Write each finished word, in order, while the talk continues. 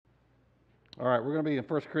All right, we're going to be in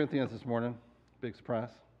 1 Corinthians this morning. Big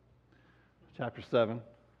surprise. Chapter 7.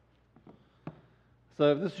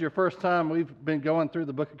 So if this is your first time, we've been going through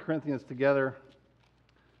the book of Corinthians together.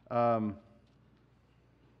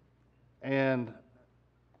 And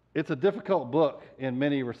it's a difficult book in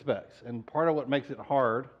many respects. And part of what makes it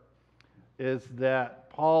hard is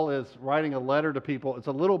that Paul is writing a letter to people. It's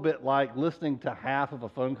a little bit like listening to half of a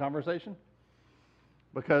phone conversation,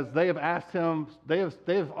 because they have asked him, they've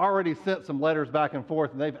already sent some letters back and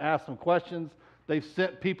forth, and they've asked some questions. They've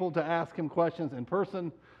sent people to ask him questions in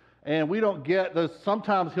person, and we don't get those.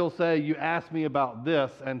 Sometimes he'll say, you asked me about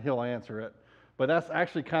this, and he'll answer it. But that's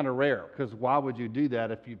actually kind of rare, because why would you do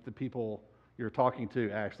that if the people you're talking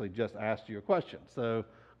to actually just asked you a question? So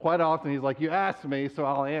quite often he's like, you asked me, so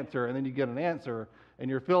I'll answer, and then you get an answer, and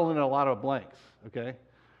you're filling in a lot of blanks, okay?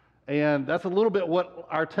 And that's a little bit what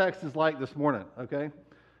our text is like this morning, okay?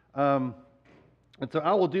 And so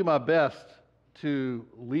I will do my best to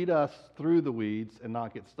lead us through the weeds and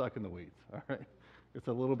not get stuck in the weeds, all right? It's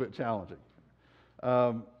a little bit challenging.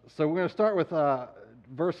 So we're going to start with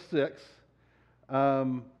verse 6.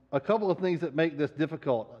 A couple of things that make this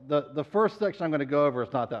difficult. The first section I'm going to go over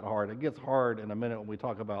is not that hard. It gets hard in a minute when we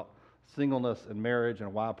talk about singleness and marriage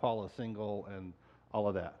and why Paul is single and all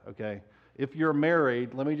of that, okay? If you're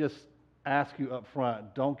married, let me just ask you up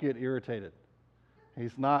front, don't get irritated.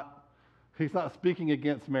 He's not speaking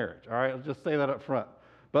against marriage, all right? I'll just say that up front.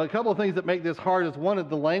 But a couple of things that make this hard is, one, is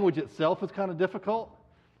the language itself is kind of difficult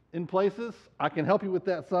in places. I can help you with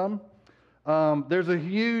that some. There's a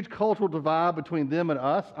huge cultural divide between them and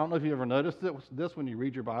us. I don't know if you ever noticed this when you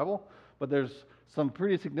read your Bible, but there's some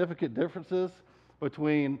pretty significant differences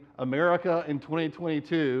between America in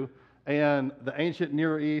 2022 and the ancient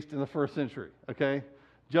Near East in the first century, okay?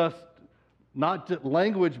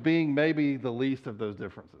 Language being maybe the least of those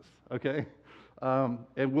differences, okay?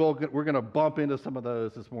 And we're going to bump into some of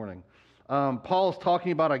those this morning. Paul's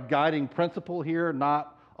talking about a guiding principle here,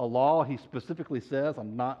 not a law. He specifically says,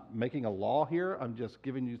 I'm not making a law here, I'm just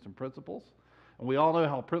giving you some principles. And we all know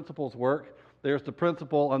how principles work. There's the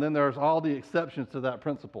principle, and then there's all the exceptions to that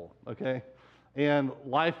principle, okay? And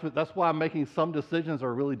life, that's why making some decisions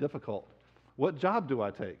are really difficult. What job do I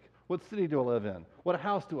take? What city do I live in? What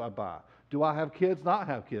house do I buy? Do I have kids, not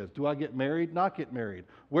have kids? Do I get married, not get married?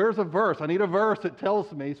 Where's a verse? I need a verse that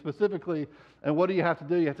tells me specifically. And what do you have to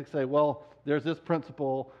do? You have to say, well, there's this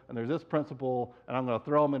principle, and there's this principle, and I'm going to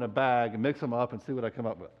throw them in a bag and mix them up and see what I come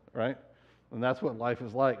up with, right? And that's what life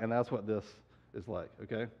is like, and that's what this is like,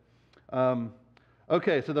 okay?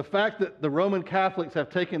 Okay, so the fact that the Roman Catholics have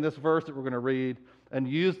taken this verse that we're going to read and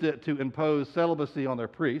used it to impose celibacy on their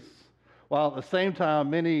priests, while at the same time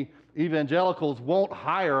many evangelicals won't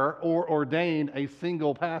hire or ordain a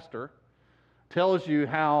single pastor, tells you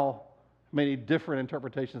how many different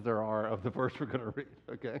interpretations there are of the verse we're going to read,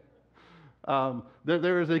 okay?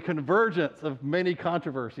 There is a convergence of many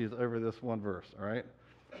controversies over this one verse, all right?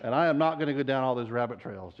 And I am not going to go down all those rabbit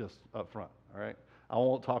trails just up front, all right? I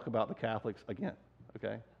won't talk about the Catholics again,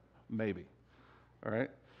 okay? Maybe, all right?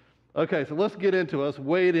 Okay, so let's get into it. Let's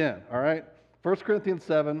wade in, all right? 1 Corinthians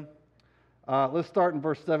 7. Let's start in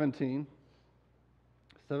verse 17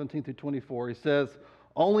 through 24. He says,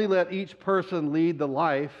 only let each person lead the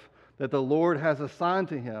life that the Lord has assigned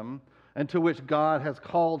to him and to which God has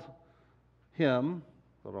called him.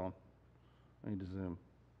 Hold on. I need to zoom.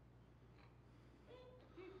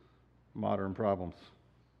 Modern problems.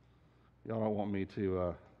 Y'all don't want me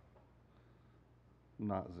to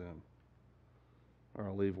not zoom, or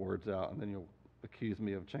I'll leave words out, and then you'll accuse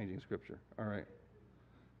me of changing Scripture. All right.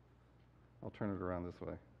 I'll turn it around this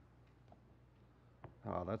way.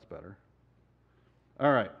 Oh, that's better.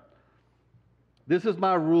 All right. This is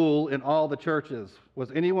my rule in all the churches.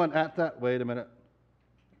 Was anyone at that? Wait a minute.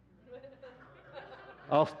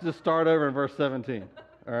 I'll just start over in verse 17.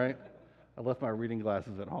 All right? I left my reading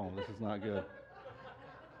glasses at home. This is not good.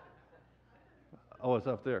 Oh, it's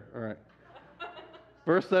up there. All right.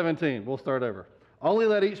 Verse 17. We'll start over. Only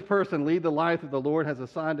let each person lead the life that the Lord has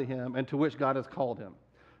assigned to him and to which God has called him.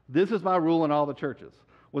 This is my rule in all the churches.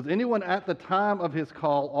 Was anyone at the time of his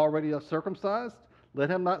call already circumcised? Let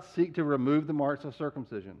him not seek to remove the marks of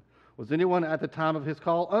circumcision. Was anyone at the time of his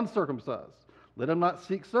call uncircumcised? Let him not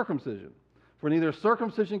seek circumcision. For neither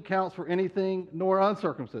circumcision counts for anything nor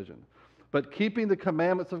uncircumcision, but keeping the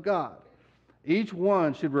commandments of God. Each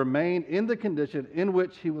one should remain in the condition in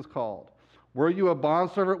which he was called. Were you a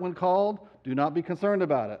bondservant when called? Do not be concerned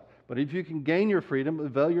about it. But if you can gain your freedom,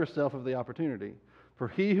 avail yourself of the opportunity. For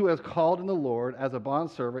he who has called in the Lord as a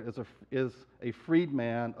bondservant is a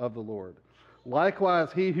freedman of the Lord.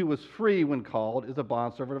 Likewise, he who was free when called is a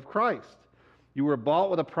bondservant of Christ. You were bought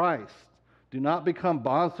with a price. Do not become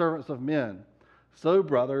bondservants of men. So,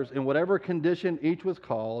 brothers, in whatever condition each was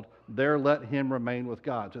called, there let him remain with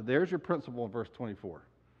God. So there's your principle in verse 24.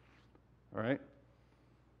 All right?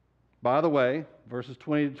 By the way, verses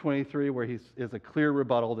 20 to 23, where he is a clear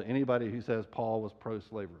rebuttal to anybody who says Paul was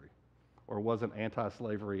pro-slavery or wasn't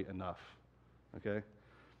anti-slavery enough. Okay?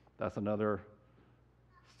 That's another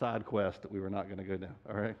side quest that we were not going to go down.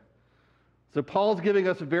 All right? So Paul's giving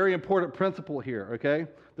us a very important principle here, okay?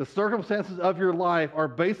 The circumstances of your life are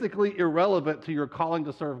basically irrelevant to your calling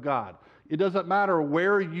to serve God. It doesn't matter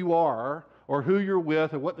where you are or who you're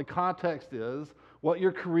with or what the context is, what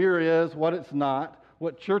your career is, what it's not,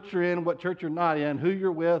 what church you're in, what church you're not in, who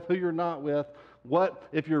you're with, who you're not with, what,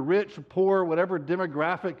 if you're rich or poor, whatever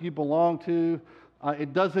demographic you belong to,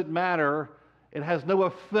 it doesn't matter. It has no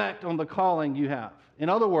effect on the calling you have. In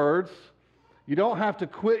other words, you don't have to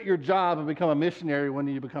quit your job and become a missionary when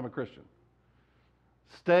you become a Christian.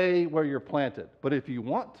 Stay where you're planted. But if you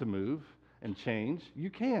want to move and change, you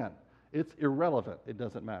can. It's irrelevant. It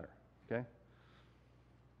doesn't matter. Okay?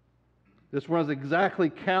 This runs exactly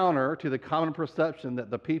counter to the common perception that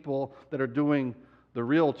the people that are doing the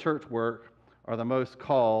real church work are the most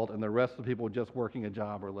called and the rest of the people just working a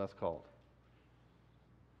job are less called.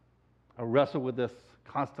 I wrestle with this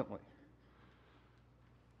constantly.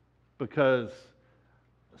 Because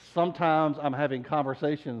sometimes I'm having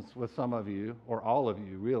conversations with some of you, or all of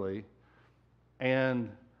you really, and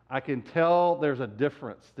I can tell there's a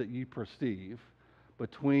difference that you perceive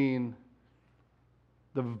between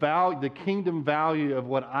the kingdom value of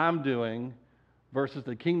what I'm doing versus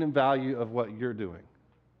the kingdom value of what you're doing.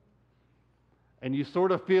 And you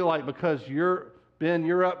sort of feel like because you're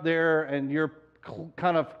up there and you're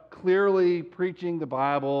kind of clearly preaching the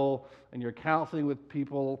Bible and you're counseling with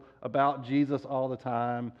people about Jesus all the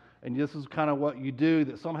time, and this is kind of what you do,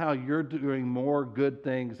 that somehow you're doing more good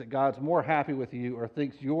things, that God's more happy with you or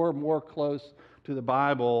thinks you're more close to the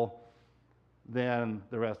Bible than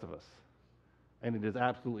the rest of us. And it is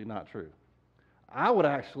absolutely not true. I would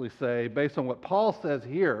actually say, based on what Paul says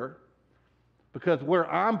here, because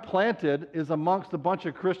where I'm planted is amongst a bunch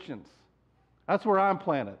of Christians. That's where I'm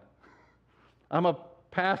planted. I'm a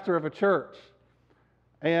pastor of a church,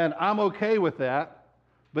 and I'm okay with that,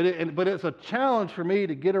 but it's a challenge for me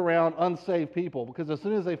to get around unsaved people, because as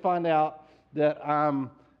soon as they find out that I'm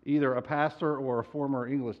either a pastor or a former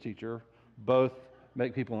English teacher, both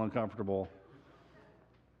make people uncomfortable,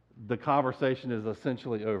 the conversation is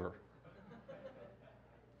essentially over.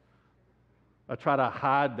 I try to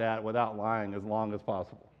hide that without lying as long as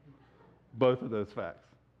possible, both of those facts.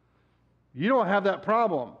 You don't have that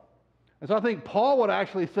problem. And so I think Paul would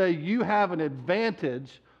actually say you have an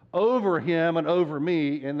advantage over him and over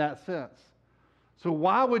me in that sense. So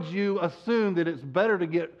why would you assume that it's better to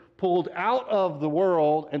get pulled out of the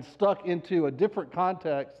world and stuck into a different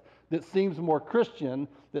context that seems more Christian,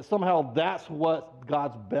 that somehow that's what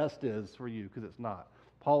God's best is for you? Because it's not.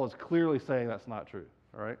 Paul is clearly saying that's not true.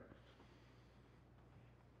 All right?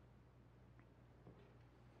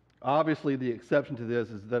 Obviously, the exception to this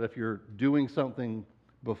is that if you're doing something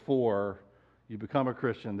before you become a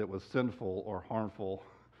Christian that was sinful or harmful,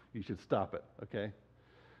 you should stop it, okay?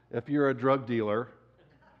 If you're a drug dealer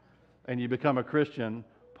and you become a Christian,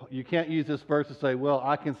 you can't use this verse to say, well,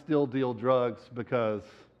 I can still deal drugs because,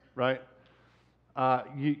 right?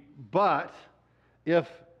 But if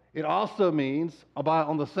it also means,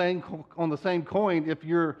 on the same coin, if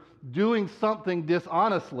you're doing something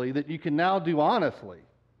dishonestly that you can now do honestly,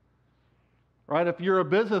 right? If you're a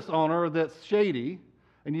business owner that's shady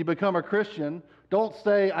and you become a Christian, don't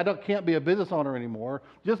say, can't be a business owner anymore.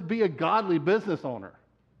 Just be a godly business owner.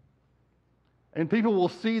 And people will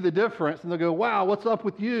see the difference and they'll go, wow, what's up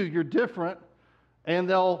with you? You're different. And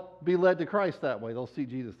they'll be led to Christ that way. They'll see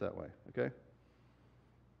Jesus that way, okay?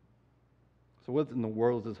 So what in the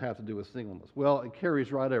world does this have to do with singleness? Well, it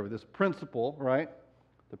carries right over. This principle, right?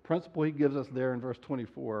 The principle he gives us there in verse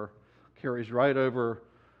 24 carries right over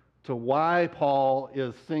to why Paul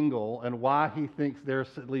is single and why he thinks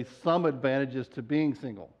there's at least some advantages to being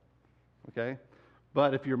single, okay?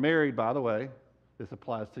 But if you're married, by the way, this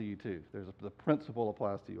applies to you too. The principle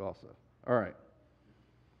applies to you also. All right.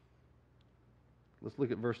 Let's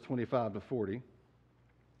look at verse 25 to 40.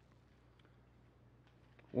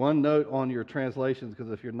 One note on your translations,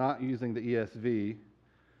 because if you're not using the ESV,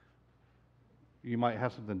 you might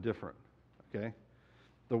have something different, okay?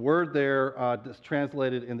 The word there that's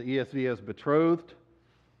translated in the ESV as betrothed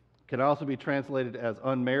can also be translated as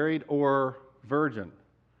unmarried or virgin.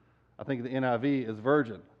 I think the NIV is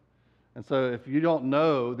virgin. And so if you don't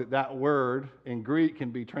know that word in Greek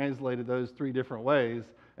can be translated those three different ways,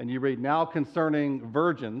 and you read now concerning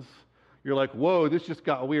virgins, you're like, whoa, this just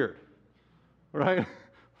got weird, right?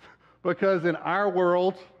 Because in our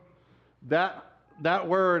world, that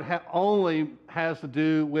word only has to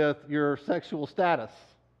do with your sexual status,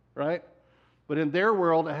 right? But in their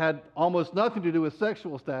world, it had almost nothing to do with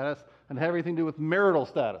sexual status and had everything to do with marital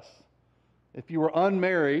status. If you were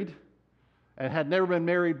unmarried and had never been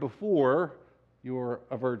married before, you were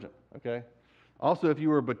a virgin, okay? Also, if you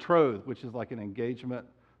were betrothed, which is like an engagement,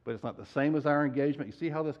 but it's not the same as our engagement. You see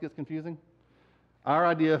how this gets confusing? Our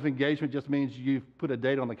idea of engagement just means you put a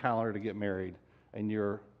date on the calendar to get married, and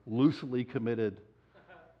you're loosely committed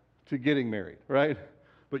to getting married, right?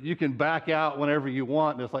 But you can back out whenever you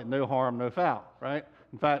want, and it's like no harm, no foul, right?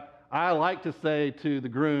 In fact, I like to say to the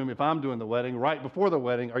groom, if I'm doing the wedding, right before the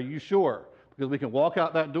wedding, are you sure? Because we can walk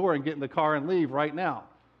out that door and get in the car and leave right now.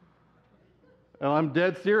 And I'm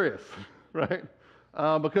dead serious, right?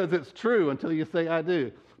 Because it's true until you say I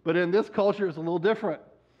do. But in this culture, it's a little different.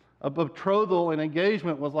 A betrothal and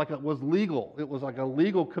engagement was legal. It was like a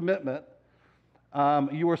legal commitment.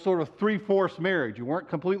 You were sort of 3/4 married. You weren't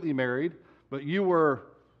completely married, but you were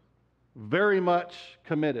very much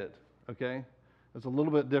committed, okay? It's a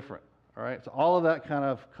little bit different, all right? So all of that kind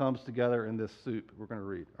of comes together in this soup we're going to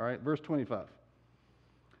read, all right? Verse 25.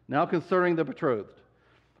 Now concerning the betrothed,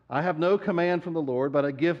 I have no command from the Lord, but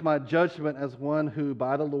I give my judgment as one who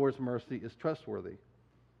by the Lord's mercy is trustworthy.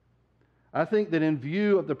 I think that in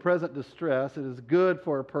view of the present distress, it is good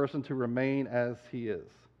for a person to remain as he is.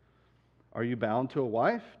 Are you bound to a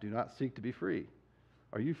wife? Do not seek to be free.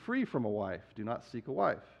 Are you free from a wife? Do not seek a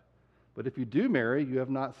wife. But if you do marry, you have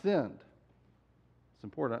not sinned. It's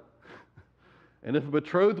important. And if a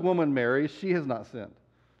betrothed woman marries, she has not sinned.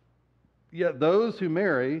 Yet those who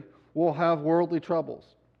marry will have worldly troubles.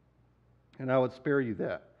 And I would spare you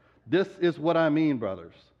that. This is what I mean,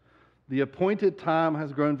 brothers. The appointed time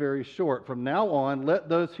has grown very short. From now on, let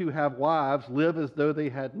those who have wives live as though they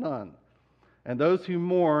had none, and those who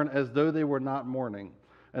mourn as though they were not mourning,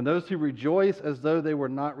 and those who rejoice as though they were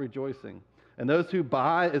not rejoicing, and those who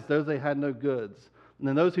buy as though they had no goods, and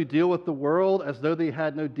then those who deal with the world as though they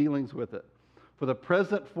had no dealings with it. For the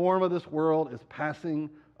present form of this world is passing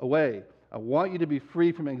away. I want you to be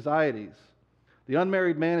free from anxieties. The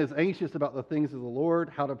unmarried man is anxious about the things of the Lord,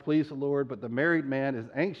 how to please the Lord, but the married man is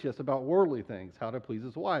anxious about worldly things, how to please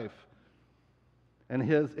his wife. And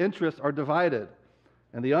his interests are divided.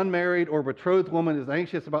 And the unmarried or betrothed woman is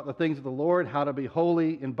anxious about the things of the Lord, how to be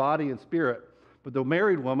holy in body and spirit. But the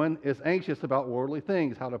married woman is anxious about worldly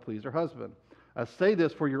things, how to please her husband. I say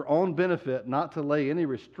this for your own benefit, not to lay any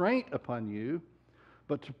restraint upon you,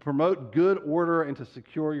 but to promote good order and to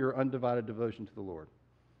secure your undivided devotion to the Lord.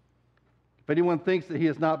 If anyone thinks that he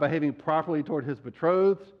is not behaving properly toward his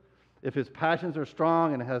betrothed, if his passions are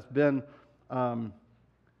strong and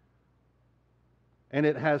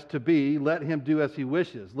it has to be, let him do as he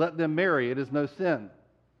wishes. Let them marry, it is no sin.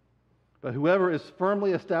 But whoever is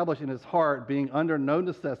firmly established in his heart, being under no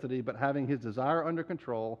necessity, but having his desire under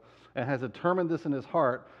control, and has determined this in his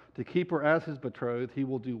heart, to keep her as his betrothed, he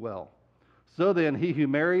will do well. So then, he who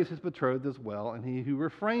marries his betrothed is well, and he who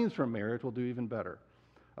refrains from marriage will do even better.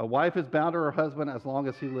 A wife is bound to her husband as long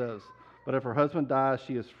as he lives. But if her husband dies,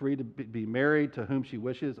 she is free to be married to whom she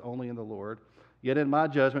wishes, only in the Lord. Yet in my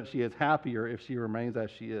judgment, she is happier if she remains as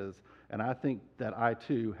she is. And I think that I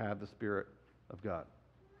too have the Spirit of God.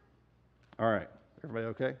 All right. Everybody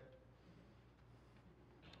okay?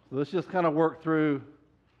 So let's just kind of work through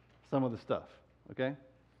some of the stuff, okay?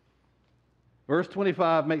 Verse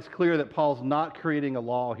 25 makes clear that Paul's not creating a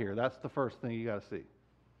law here. That's the first thing you got to see.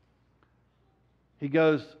 He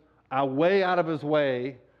goes way out of his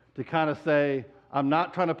way to kind of say, I'm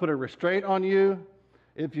not trying to put a restraint on you.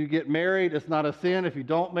 If you get married, it's not a sin. If you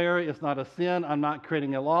don't marry, it's not a sin. I'm not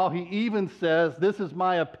creating a law. He even says, this is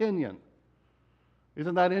my opinion.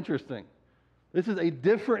 Isn't that interesting? This is a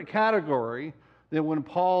different category than when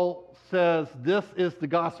Paul says, this is the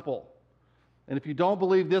gospel. And if you don't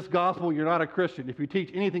believe this gospel, you're not a Christian. If you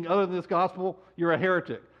teach anything other than this gospel, you're a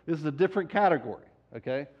heretic. This is a different category,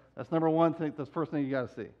 okay? That's number one thing. That's the first thing you got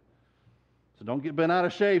to see. So don't get bent out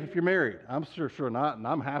of shape if you're married. I'm sure not, and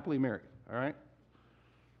I'm happily married, all right?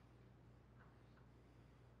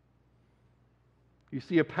 You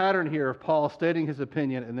see a pattern here of Paul stating his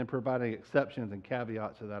opinion and then providing exceptions and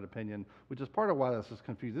caveats to that opinion, which is part of why this is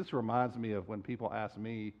confused. This reminds me of when people ask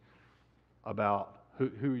me about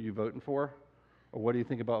who are you voting for, or what do you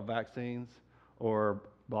think about vaccines, or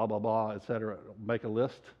blah, blah, blah, et cetera. Make a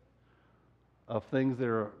list of things that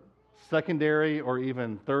are secondary or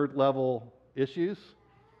even third-level issues.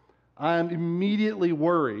 I'm immediately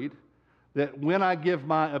worried that when I give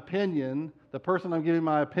my opinion, the person I'm giving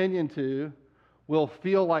my opinion to will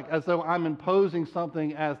feel like as though I'm imposing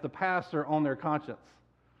something as the pastor on their conscience.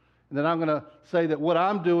 And then I'm going to say that what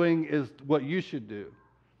I'm doing is what you should do.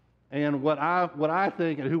 And what I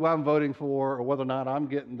think and who I'm voting for, or whether or not I'm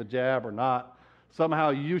getting the jab or not, somehow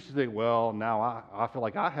you should think, well, now I feel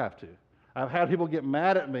like I have to. I've had people get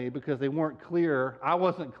mad at me because they weren't clear, I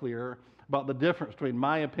wasn't clear about the difference between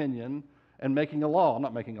my opinion and making a law. I'm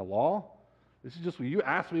not making a law. This is just, you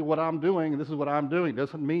ask me what I'm doing, and this is what I'm doing. It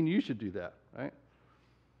doesn't mean you should do that, right?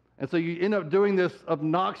 And so you end up doing this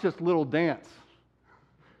obnoxious little dance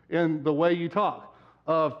in the way you talk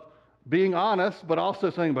of being honest, but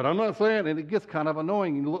also saying, but I'm not saying, and it gets kind of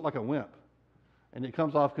annoying. You look like a wimp, and it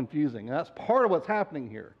comes off confusing. And that's part of what's happening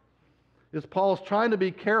here, is Paul's trying to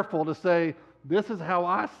be careful to say, this is how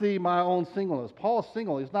I see my own singleness. Paul's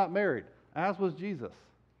single. He's not married, as was Jesus.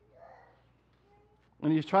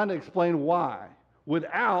 And he's trying to explain why,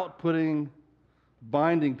 without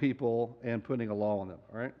binding people and putting a law on them,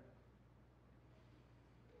 all right?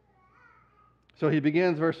 So he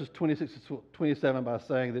begins verses 26 to 27 by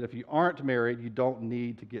saying that if you aren't married, you don't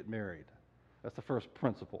need to get married. That's the first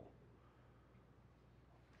principle.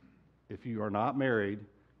 If you are not married,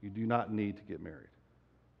 you do not need to get married.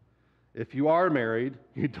 If you are married,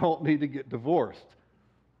 you don't need to get divorced.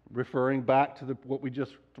 Referring back to what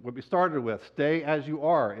we started with, stay as you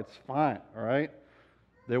are. It's fine, all right?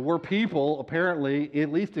 There were people, apparently,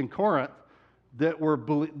 at least in Corinth, that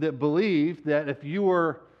believed that if you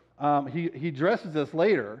were he addresses this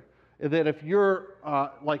later, that if you're,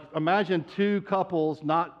 imagine two couples,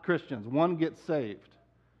 not Christians, one gets saved,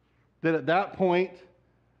 that at that point,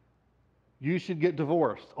 you should get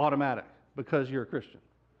divorced, automatic, because you're a Christian.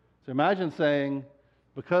 So imagine saying,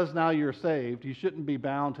 because now you're saved, you shouldn't be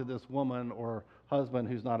bound to this woman or husband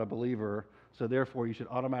who's not a believer, so therefore you should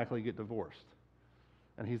automatically get divorced.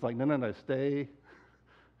 And he's like, no, stay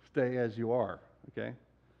as you are, okay?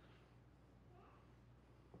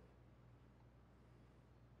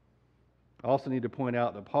 I also need to point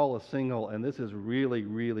out that Paul is single, and this is really,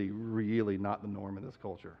 really, really not the norm in this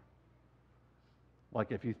culture.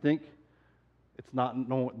 Like, if you think it's not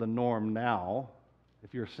the norm now,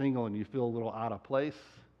 if you're single and you feel a little out of place,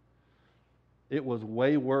 it was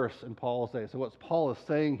way worse in Paul's day. So what Paul is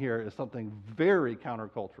saying here is something very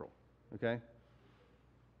countercultural, okay?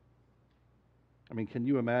 I mean, can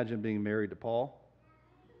you imagine being married to Paul?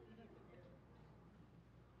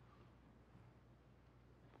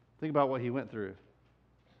 Think about what he went through,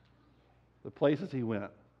 the places he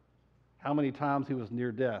went, how many times he was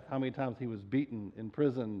near death, how many times he was beaten,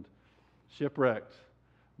 imprisoned, shipwrecked,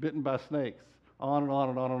 bitten by snakes, on and on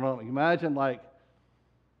and on and on. Imagine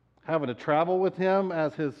having to travel with him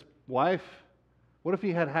as his wife. What if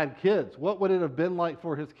he had kids? What would it have been like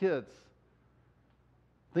for his kids?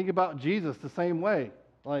 Think about Jesus the same way.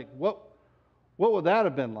 What would that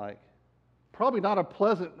have been like? Probably not a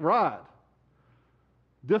pleasant ride.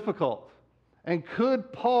 Difficult. And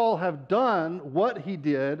could Paul have done what he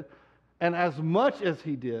did and as much as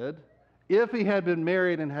he did if he had been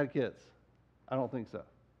married and had kids? I don't think so.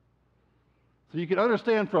 So you can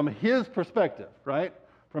understand from his perspective, right?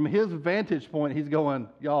 From his vantage point, he's going,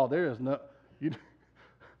 y'all, this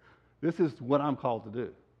is what I'm called to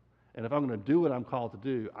do. And if I'm going to do what I'm called to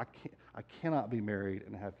do, I cannot be married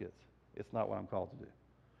and have kids. It's not what I'm called to do.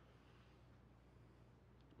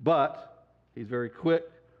 But he's very quick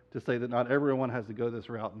to say that not everyone has to go this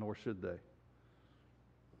route, nor should they.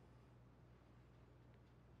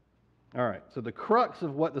 All right, so the crux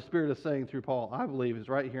of what the Spirit is saying through Paul, I believe, is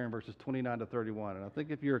right here in verses 29 to 31. And I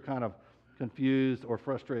think if you're kind of confused or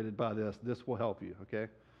frustrated by this will help you,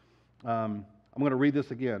 okay? I'm going to read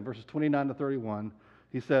this again. Verses 29 to 31,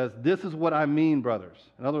 he says, this is what I mean, brothers.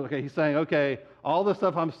 In other words, he's saying, okay, all this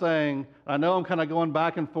stuff I'm saying, I know I'm kind of going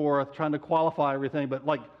back and forth, trying to qualify everything, but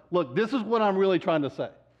look, this is what I'm really trying to say,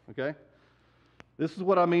 okay? This is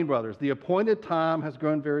what I mean, brothers. The appointed time has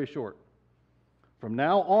grown very short. From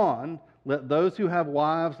now on, let those who have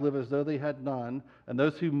wives live as though they had none, and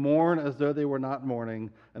those who mourn as though they were not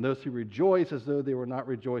mourning, and those who rejoice as though they were not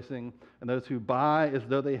rejoicing, and those who buy as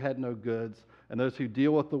though they had no goods, and those who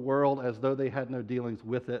deal with the world as though they had no dealings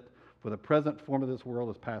with it, for the present form of this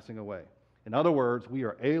world is passing away. In other words, we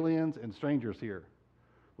are aliens and strangers here.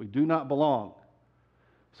 We do not belong.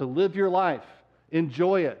 So live your life,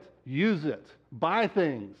 enjoy it, use it, buy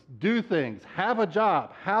things, do things, have a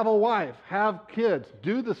job, have a wife, have kids,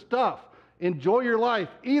 do the stuff, enjoy your life,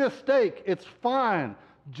 eat a steak, it's fine.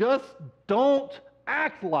 Just don't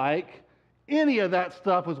act like any of that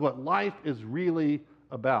stuff is what life is really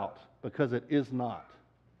about, because it is not.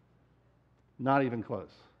 Not even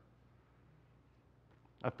close.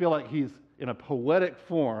 I feel like in a poetic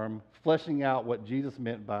form, fleshing out what Jesus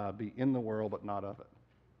meant by be in the world but not of it.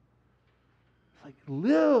 It's like,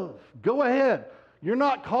 live, go ahead. You're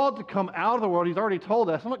not called to come out of the world. He's already told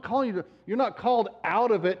us. I'm not calling you to, you're not called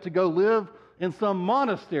out of it to go live in some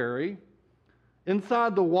monastery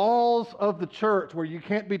inside the walls of the church where you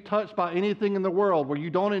can't be touched by anything in the world, where you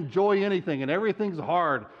don't enjoy anything and everything's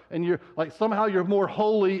hard and you're like somehow you're more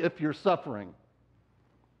holy if you're suffering.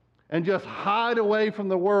 And just hide away from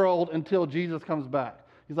the world until Jesus comes back.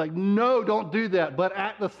 He's like, no, don't do that. But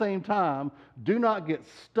at the same time, do not get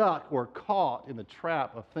stuck or caught in the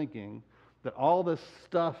trap of thinking that all this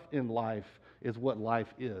stuff in life is what life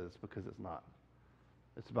is, because it's not.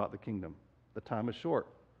 It's about the kingdom. The time is short.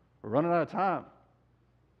 We're running out of time.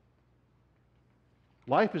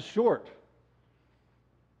 Life is short.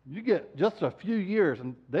 You get just a few years,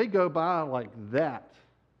 and they go by like that.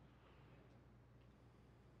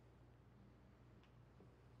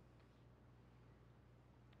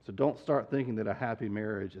 So don't start thinking that a happy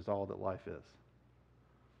marriage is all that life is.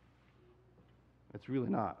 It's really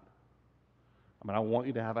not. I mean, I want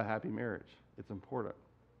you to have a happy marriage. It's important.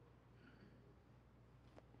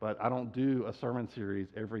 But I don't do a sermon series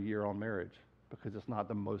every year on marriage because it's not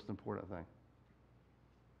the most important thing.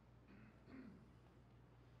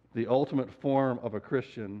 The ultimate form of a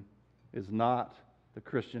Christian is not the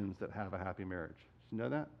Christians that have a happy marriage. Did you know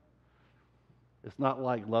that? It's not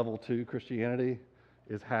like level 2 Christianity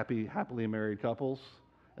is happily married couples,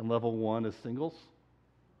 and level 1 is singles.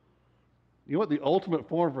 You know what the ultimate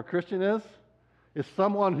form of a Christian is? Is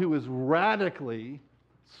someone who is radically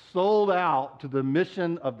sold out to the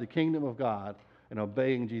mission of the kingdom of God and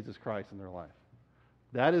obeying Jesus Christ in their life.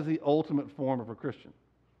 That is the ultimate form of a Christian,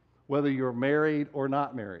 whether you're married or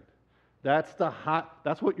not married. That's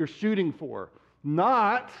what you're shooting for.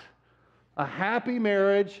 Not a happy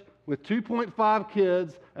marriage with 2.5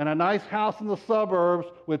 kids and a nice house in the suburbs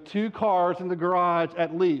with 2 cars in the garage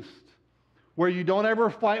at least, where you don't ever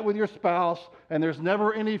fight with your spouse and there's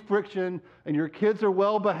never any friction and your kids are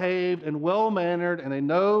well behaved and well mannered and they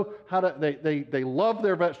know how to, they love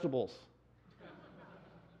their vegetables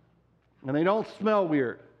and they don't smell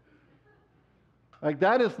weird. Like,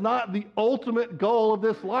 that is not the ultimate goal of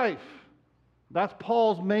this life. That's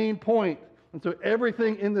Paul's main point. And so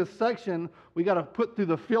everything in this section, we got to put through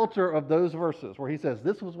the filter of those verses where he says,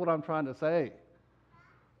 this was what I'm trying to say.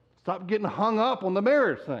 Stop getting hung up on the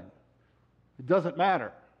marriage thing. It doesn't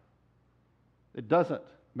matter. It doesn't,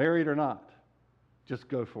 married or not. Just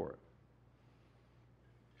go for it.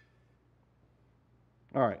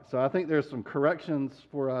 All right, so I think there's some corrections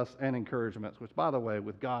for us and encouragements, which, by the way,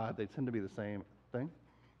 with God, they tend to be the same thing.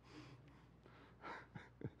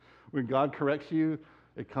 When God corrects you,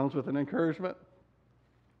 it comes with an encouragement.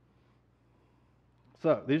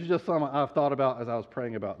 So these are just some I've thought about as I was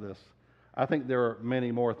praying about this. I think there are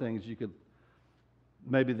many more things you could,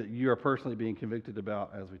 maybe that you are personally being convicted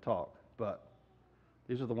about as we talk, but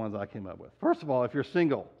these are the ones I came up with. First of all, if you're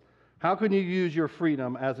single, how can you use your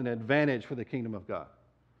freedom as an advantage for the kingdom of God?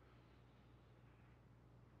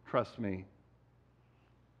 Trust me,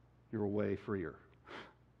 you're way freer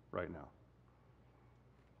right now.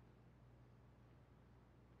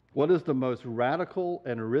 What is the most radical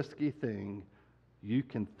and risky thing you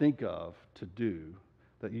can think of to do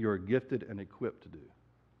that you are gifted and equipped to do?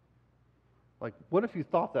 Like, what if you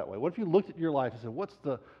thought that way? What if you looked at your life and said, what's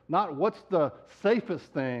the safest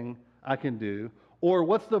thing I can do? Or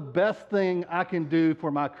what's the best thing I can do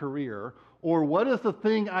for my career? Or what is the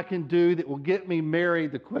thing I can do that will get me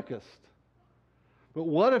married the quickest? But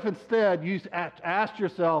what if instead you asked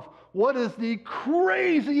yourself, what is the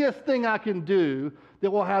craziest thing I can do that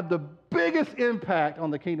will have the biggest impact on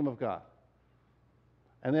the kingdom of God?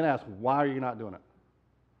 And then ask, why are you not doing it?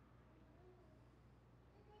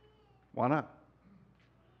 Why not?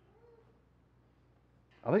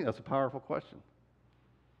 I think that's a powerful question.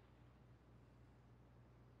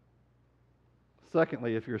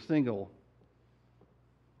 Secondly, if you're single,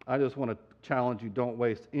 I just want to challenge you, don't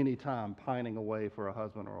waste any time pining away for a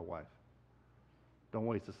husband or a wife. Don't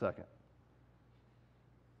waste a second.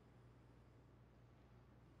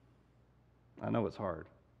 I know it's hard.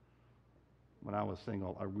 When I was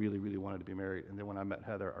single, I really, really wanted to be married. And then when I met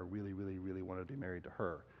Heather, I really, really, really wanted to be married to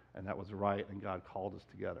her. And that was right, and God called us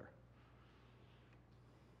together.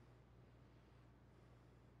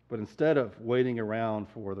 But instead of waiting around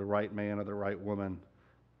for the right man or the right woman,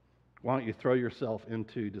 why don't you throw yourself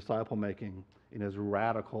into disciple making in as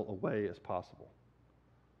radical a way as possible?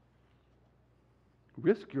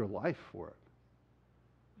 Risk your life for it.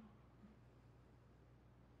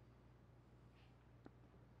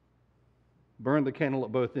 Burn the candle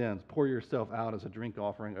at both ends. Pour yourself out as a drink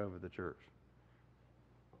offering over the church.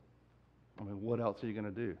 I mean, what else are you going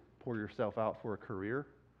to do? Pour yourself out for a career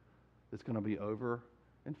that's going to be over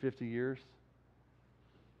in 50 years?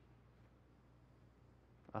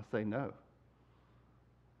 I say no.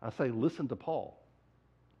 I say listen to Paul.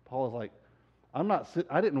 Paul is like,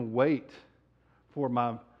 I didn't wait for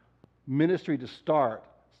my ministry to start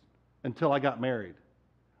until I got married.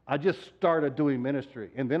 I just started doing ministry.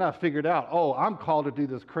 And then I figured out, I'm called to do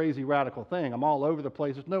this crazy radical thing. I'm all over the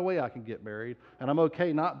place. There's no way I can get married. And I'm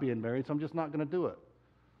okay not being married, so I'm just not going to do it.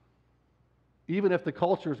 Even if the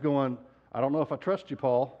culture is going, I don't know if I trust you,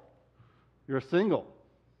 Paul. You're single.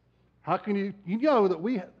 How can you know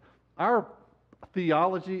that our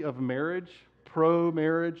theology of marriage,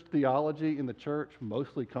 pro-marriage theology in the church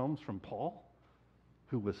mostly comes from Paul,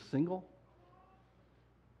 who was single?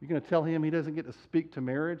 You're going to tell him he doesn't get to speak to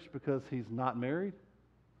marriage because he's not married?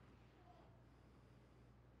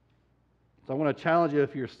 So I want to challenge you,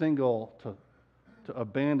 if you're single, to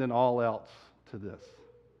abandon all else to this.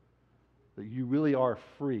 That you really are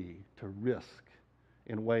free to risk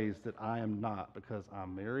in ways that I am not, because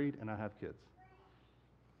I'm married and I have kids.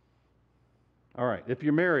 All right, if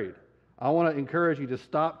you're married, I want to encourage you to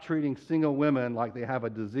stop treating single women like they have a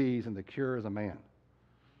disease and the cure is a man.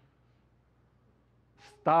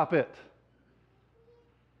 Stop it.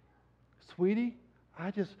 Sweetie,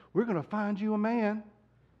 we're going to find you a man.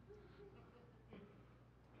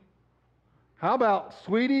 How about,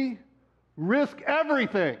 sweetie, risk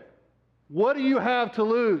everything. What do you have to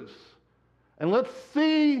lose? And let's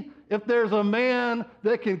see if there's a man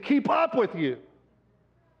that can keep up with you.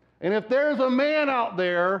 And if there's a man out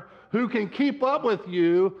there who can keep up with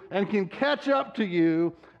you and can catch up to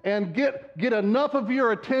you and get enough of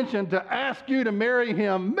your attention to ask you to marry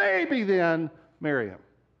him, maybe then marry him.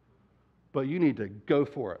 But you need to go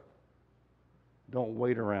for it. Don't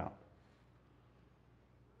wait around.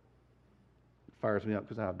 It fires me up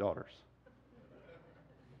because I have daughters.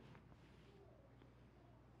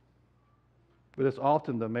 But it's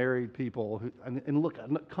often the married people who, and look,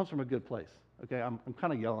 it comes from a good place. Okay, I'm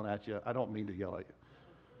kind of yelling at you. I don't mean to yell at you.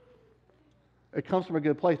 It comes from a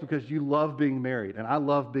good place because you love being married, and I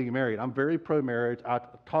love being married. I'm very pro-marriage. I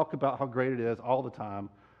talk about how great it is all the time.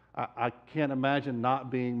 I can't imagine not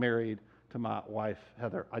being married to my wife,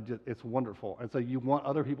 Heather. It's wonderful. And so you want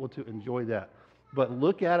other people to enjoy that. But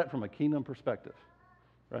look at it from a kingdom perspective,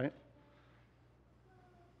 right?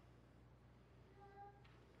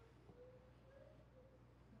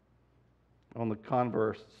 On the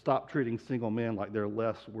converse, stop treating single men like they're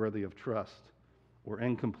less worthy of trust or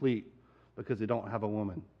incomplete because they don't have a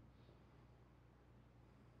woman.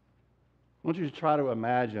 I want you to try to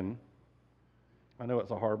imagine, I know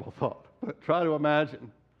it's a horrible thought, but try to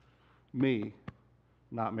imagine me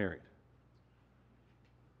not married.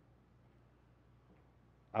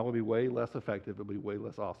 I will be way less effective. It will be way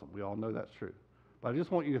less awesome. We all know that's true. But I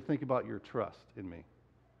just want you to think about your trust in me.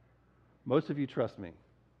 Most of you trust me.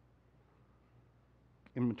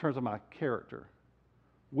 In terms of my character,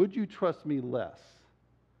 would you trust me less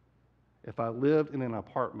if I lived in an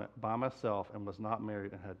apartment by myself and was not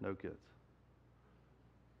married and had no kids?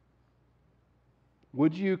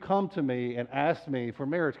 Would you come to me and ask me for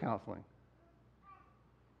marriage counseling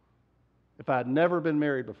if I had never been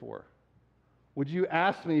married before? Would you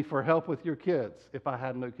ask me for help with your kids if I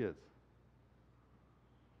had no kids?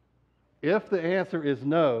 If the answer is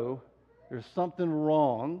no, there's something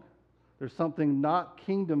wrong. There's something not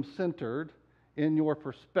kingdom-centered in your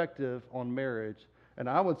perspective on marriage. And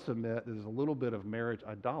I would submit there's a little bit of marriage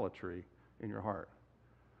idolatry in your heart.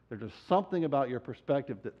 There's just something about your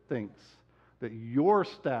perspective that thinks that your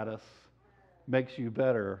status makes you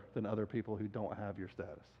better than other people who don't have your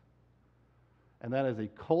status. And that is a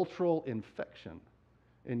cultural infection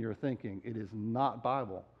in your thinking. It is not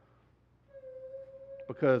Bible.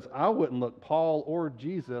 Because I wouldn't look Paul or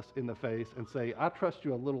Jesus in the face and say, I trust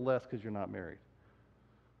you a little less because you're not married.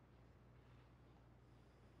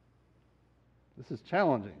 This is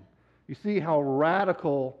challenging. You see how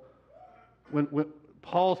radical when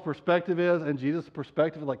Paul's perspective is and Jesus'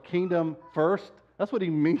 perspective is like kingdom first? That's what he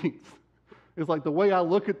means. It's like the way I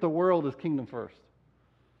look at the world is kingdom first.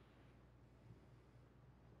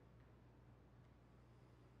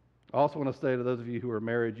 I also want to say to those of you who are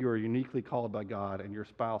married, you are uniquely called by God, and your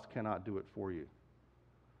spouse cannot do it for you.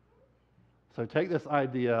 So take this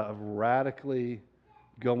idea of radically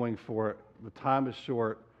going for it. The time is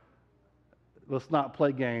short. Let's not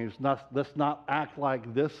play games. Let's not act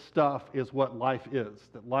like this stuff is what life is,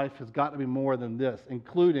 that life has got to be more than this,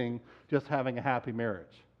 including just having a happy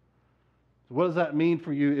marriage. So what does that mean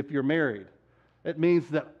for you if you're married? It means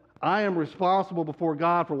that I am responsible before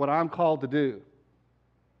God for what I'm called to do.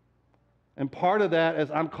 And part of that is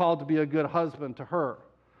I'm called to be a good husband to her.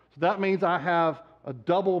 So that means I have a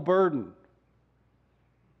double burden.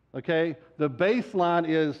 Okay? The baseline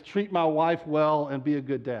is treat my wife well and be a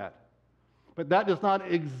good dad. But that does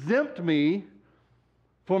not exempt me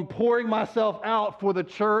from pouring myself out for the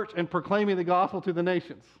church and proclaiming the gospel to the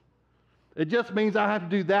nations. It just means I have to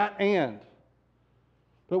do that and.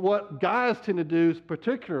 But what guys tend to do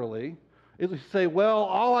particularly is to say, well,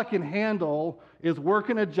 all I can handle is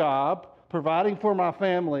working a job, providing for my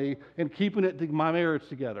family, and keeping my marriage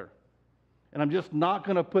together. And I'm just not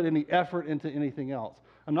going to put any effort into anything else.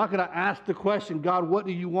 I'm not going to ask the question, God, what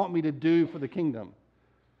do you want me to do for the kingdom?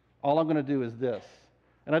 All I'm going to do is this.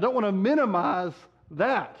 And I don't want to minimize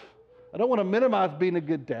that. I don't want to minimize being a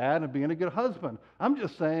good dad and being a good husband. I'm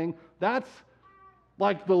just saying that's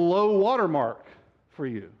like the low watermark for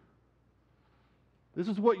you. This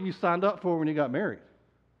is what you signed up for when you got married.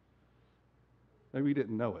 Maybe you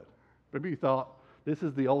didn't know it. Maybe you thought, this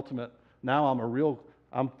is the ultimate. Now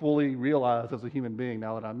I'm fully realized as a human being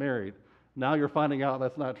now that I'm married. Now you're finding out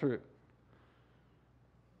that's not true.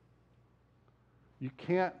 You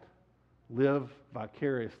can't live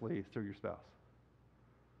vicariously through your spouse.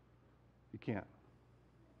 You can't.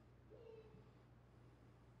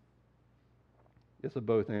 It's a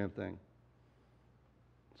both and thing.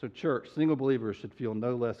 So church, single believers should feel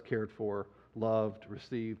no less cared for, loved,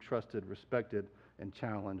 received, trusted, respected, and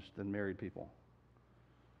challenged than married people.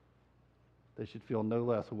 They should feel no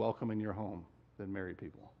less welcome in your home than married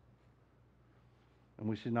people. And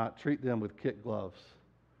we should not treat them with kid gloves.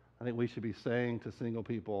 I think we should be saying to single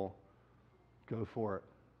people, go for it.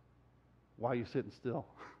 Why are you sitting still?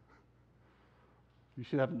 You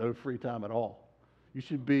should have no free time at all. You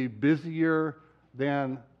should be busier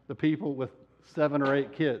than the people with 7 or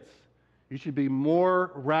 8 kids. You should be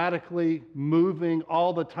more radically moving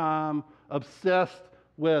all the time, obsessed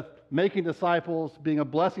with making disciples, being a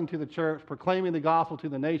blessing to the church, proclaiming the gospel to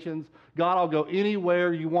the nations. God, I'll go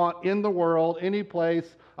anywhere you want in the world, any place.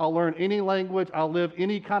 I'll learn any language. I'll live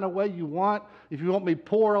any kind of way you want. If you want me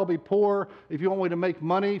poor, I'll be poor. If you want me to make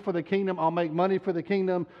money for the kingdom, I'll make money for the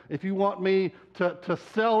kingdom. If you want me to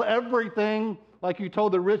sell everything like you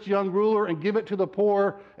told the rich young ruler and give it to the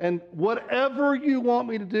poor, and whatever you want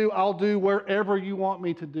me to do, I'll do wherever you want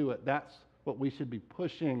me to do it. That's what we should be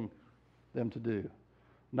pushing them to do.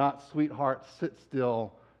 Not, sweetheart, sit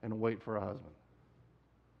still and wait for a husband.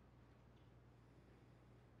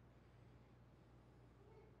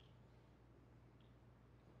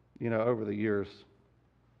 You know, over the years,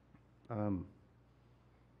 I've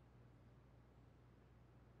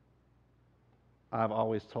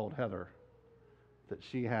always told Heather that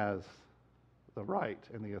she has the right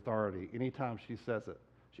and the authority anytime she says it.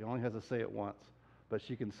 She only has to say it once, but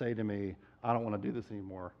she can say to me, I don't want to do this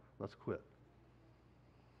anymore. Let's quit.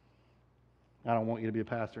 I don't want you to be a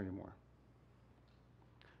pastor anymore.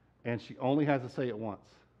 And she only has to say it once,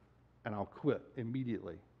 and I'll quit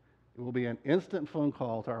immediately. It will be an instant phone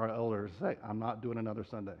call to our elders to say, I'm not doing another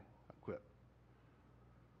Sunday. I quit.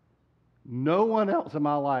 No one else in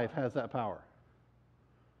my life has that power.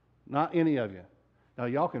 Not any of you. Now,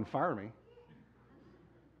 y'all can fire me.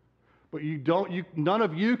 But none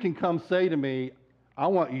of you can come say to me, I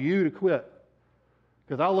want you to quit.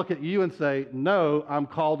 Because I'll look at you and say, no, I'm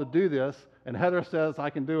called to do this. And Heather says I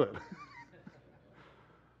can do it.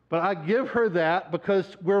 But I give her that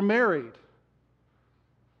because we're married.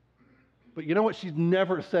 But you know what? She's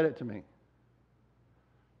never said it to me.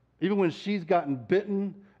 Even when she's gotten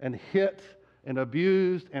bitten and hit and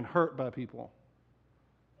abused and hurt by people.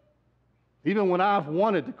 Even when I've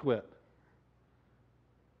wanted to quit.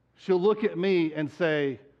 She'll look at me and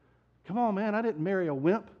say, come on, man, I didn't marry a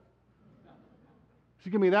wimp.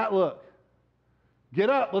 She'll give me that look. Get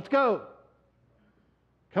up, let's go.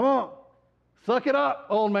 Come on, suck it up,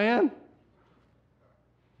 old man.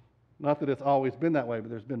 Not that it's always been that way, but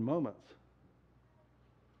there's been moments.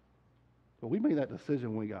 But we made that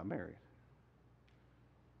decision when we got married.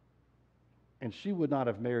 And she would not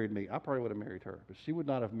have married me. I probably would have married her, but she would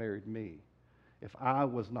not have married me if I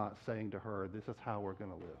was not saying to her, this is how we're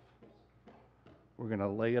going to live. We're going to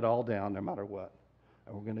lay it all down no matter what.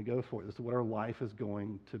 And we're going to go for it. This is what our life is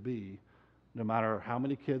going to be. No matter how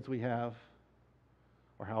many kids we have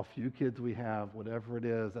or how few kids we have, whatever it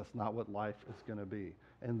is, that's not what life is going to be.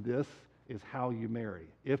 And this is how you marry.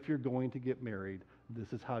 If you're going to get married,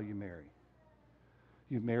 this is how you marry.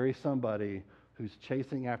 You marry somebody who's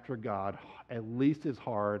chasing after God at least as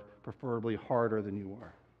hard, preferably harder than you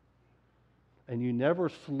are. And you never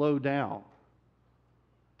slow down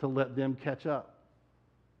to let them catch up.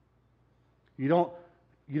 You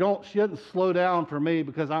she doesn't slow down for me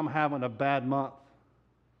because I'm having a bad month.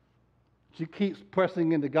 She keeps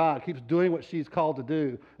pressing into God, keeps doing what she's called to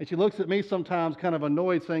do. And she looks at me sometimes kind of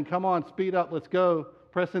annoyed, saying, come on, speed up, let's go,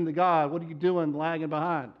 press into God. What are you doing lagging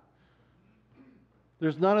behind?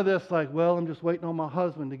 There's none of this like, well, I'm just waiting on my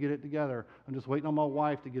husband to get it together. I'm just waiting on my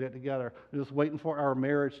wife to get it together. I'm just waiting for our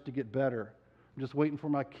marriage to get better. I'm just waiting for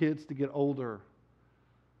my kids to get older.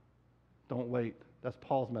 Don't wait. That's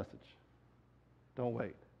Paul's message. Don't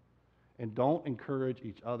wait. And don't encourage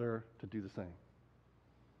each other to do the same.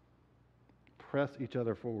 Press each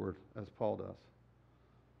other forward as Paul does.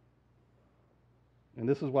 And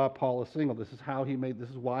this is why Paul is single. This is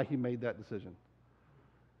why he made that decision.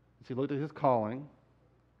 He looked at his calling,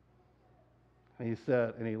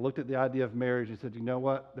 and he looked at the idea of marriage. He said, you know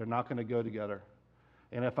what? They're not going to go together.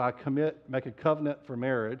 And if I make a covenant for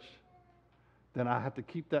marriage, then I have to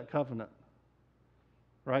keep that covenant.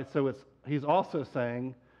 Right? So he's also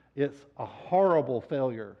saying it's a horrible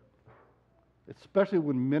failure, especially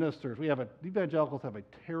when ministers, evangelicals have a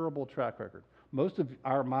terrible track record. Most of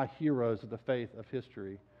my heroes of the faith of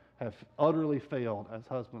history have utterly failed as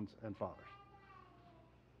husbands and fathers.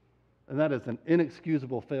 And that is an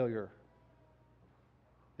inexcusable failure.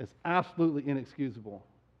 It's absolutely inexcusable.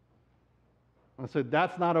 And so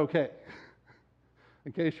that's not okay,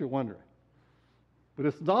 in case you're wondering. But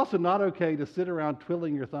it's also not okay to sit around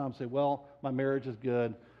twiddling your thumbs and say, well, my marriage is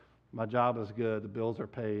good, my job is good, the bills are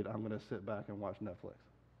paid, I'm going to sit back and watch Netflix.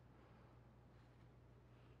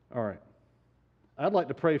 All right. I'd like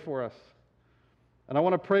to pray for us. And I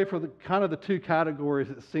want to pray for the two categories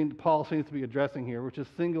that Paul seems to be addressing here, which is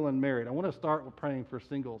single and married. I want to start with praying for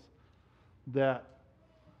singles, that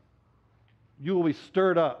you will be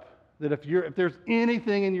stirred up, that if there's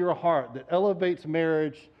anything in your heart that elevates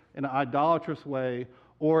marriage in an idolatrous way,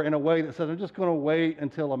 or in a way that says, I'm just going to wait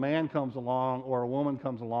until a man comes along or a woman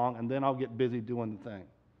comes along, and then I'll get busy doing the thing,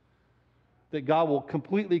 that God will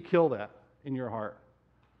completely kill that in your heart,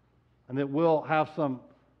 and that we'll have some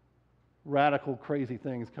radical, crazy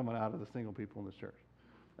things coming out of the single people in this church.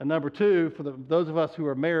 And number two, for those of us who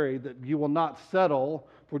are married, that you will not settle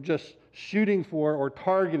for just shooting for or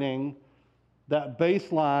targeting that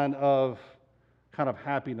baseline of kind of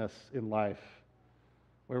happiness in life,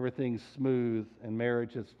 where everything's smooth and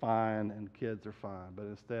marriage is fine and kids are fine. But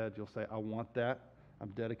instead, you'll say, I want that. I'm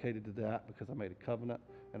dedicated to that because I made a covenant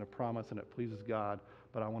and a promise and it pleases God,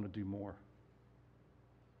 but I want to do more.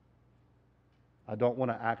 I don't want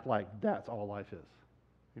to act like that's all life is.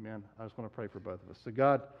 Amen. I just want to pray for both of us. So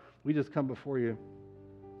God, we just come before you.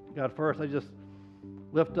 God, first, I just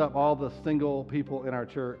lift up all the single people in our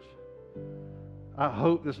church. I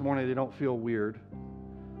hope this morning they don't feel weird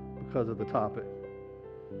because of the topic.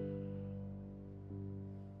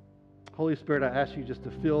 Holy Spirit, I ask you just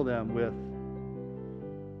to fill them with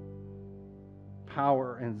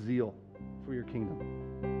power and zeal for your kingdom.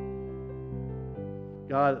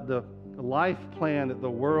 God, the life plan that the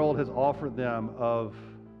world has offered them of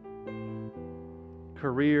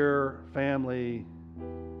career, family,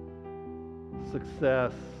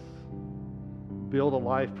 success, build a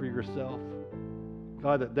life for yourself.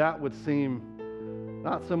 God, that would seem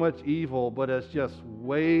not so much evil, but as just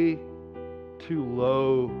way too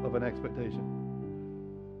low of an expectation.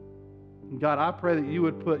 And God, I pray that you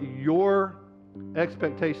would put your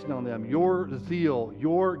expectation on them, your zeal,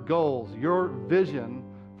 your goals, your vision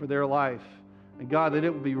for their life. And God, that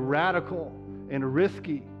it would be radical and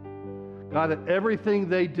risky. God, that everything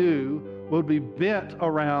they do would be bent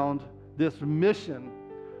around this mission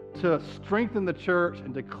to strengthen the church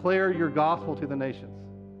and declare your gospel to the nations.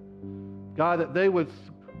 God, that they would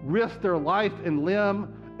risk their life and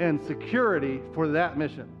limb and security for that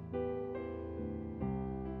mission.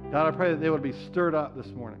 God, I pray that they would be stirred up this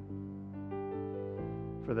morning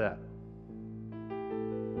for that.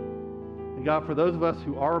 And God, for those of us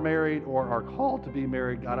who are married or are called to be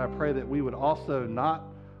married, God, I pray that we would also not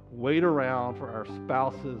wait around for our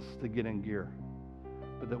spouses to get in gear,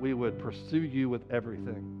 but that we would pursue you with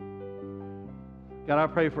everything. God, I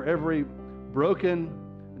pray for every broken,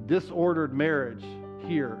 disordered marriage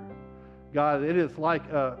here. God,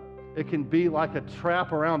 it can be like a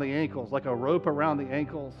trap around the ankles, like a rope around the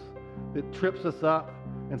ankles that trips us up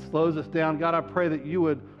and slows us down. God, I pray that you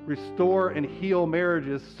would restore and heal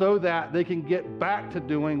marriages so that they can get back to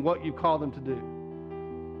doing what you call them to do.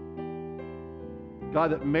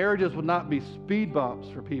 God, that marriages would not be speed bumps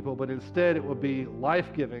for people, but instead it would be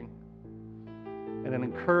life-giving and an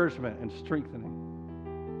encouragement and strengthening.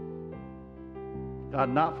 God,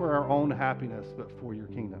 not for our own happiness, but for your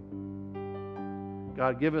kingdom.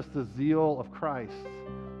 God, give us the zeal of Christ,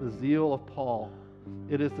 the zeal of Paul.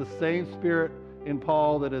 It is the same Spirit in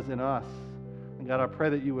Paul that is in us. And God, I pray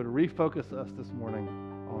that you would refocus us this morning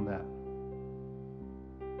on that.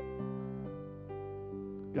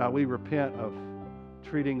 God, we repent of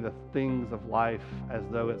treating the things of life as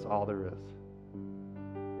though it's all there is.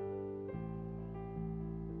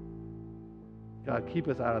 God, keep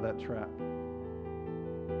us out of that trap.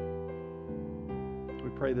 We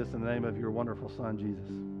pray this in the name of your wonderful Son, Jesus.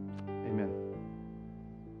 Amen.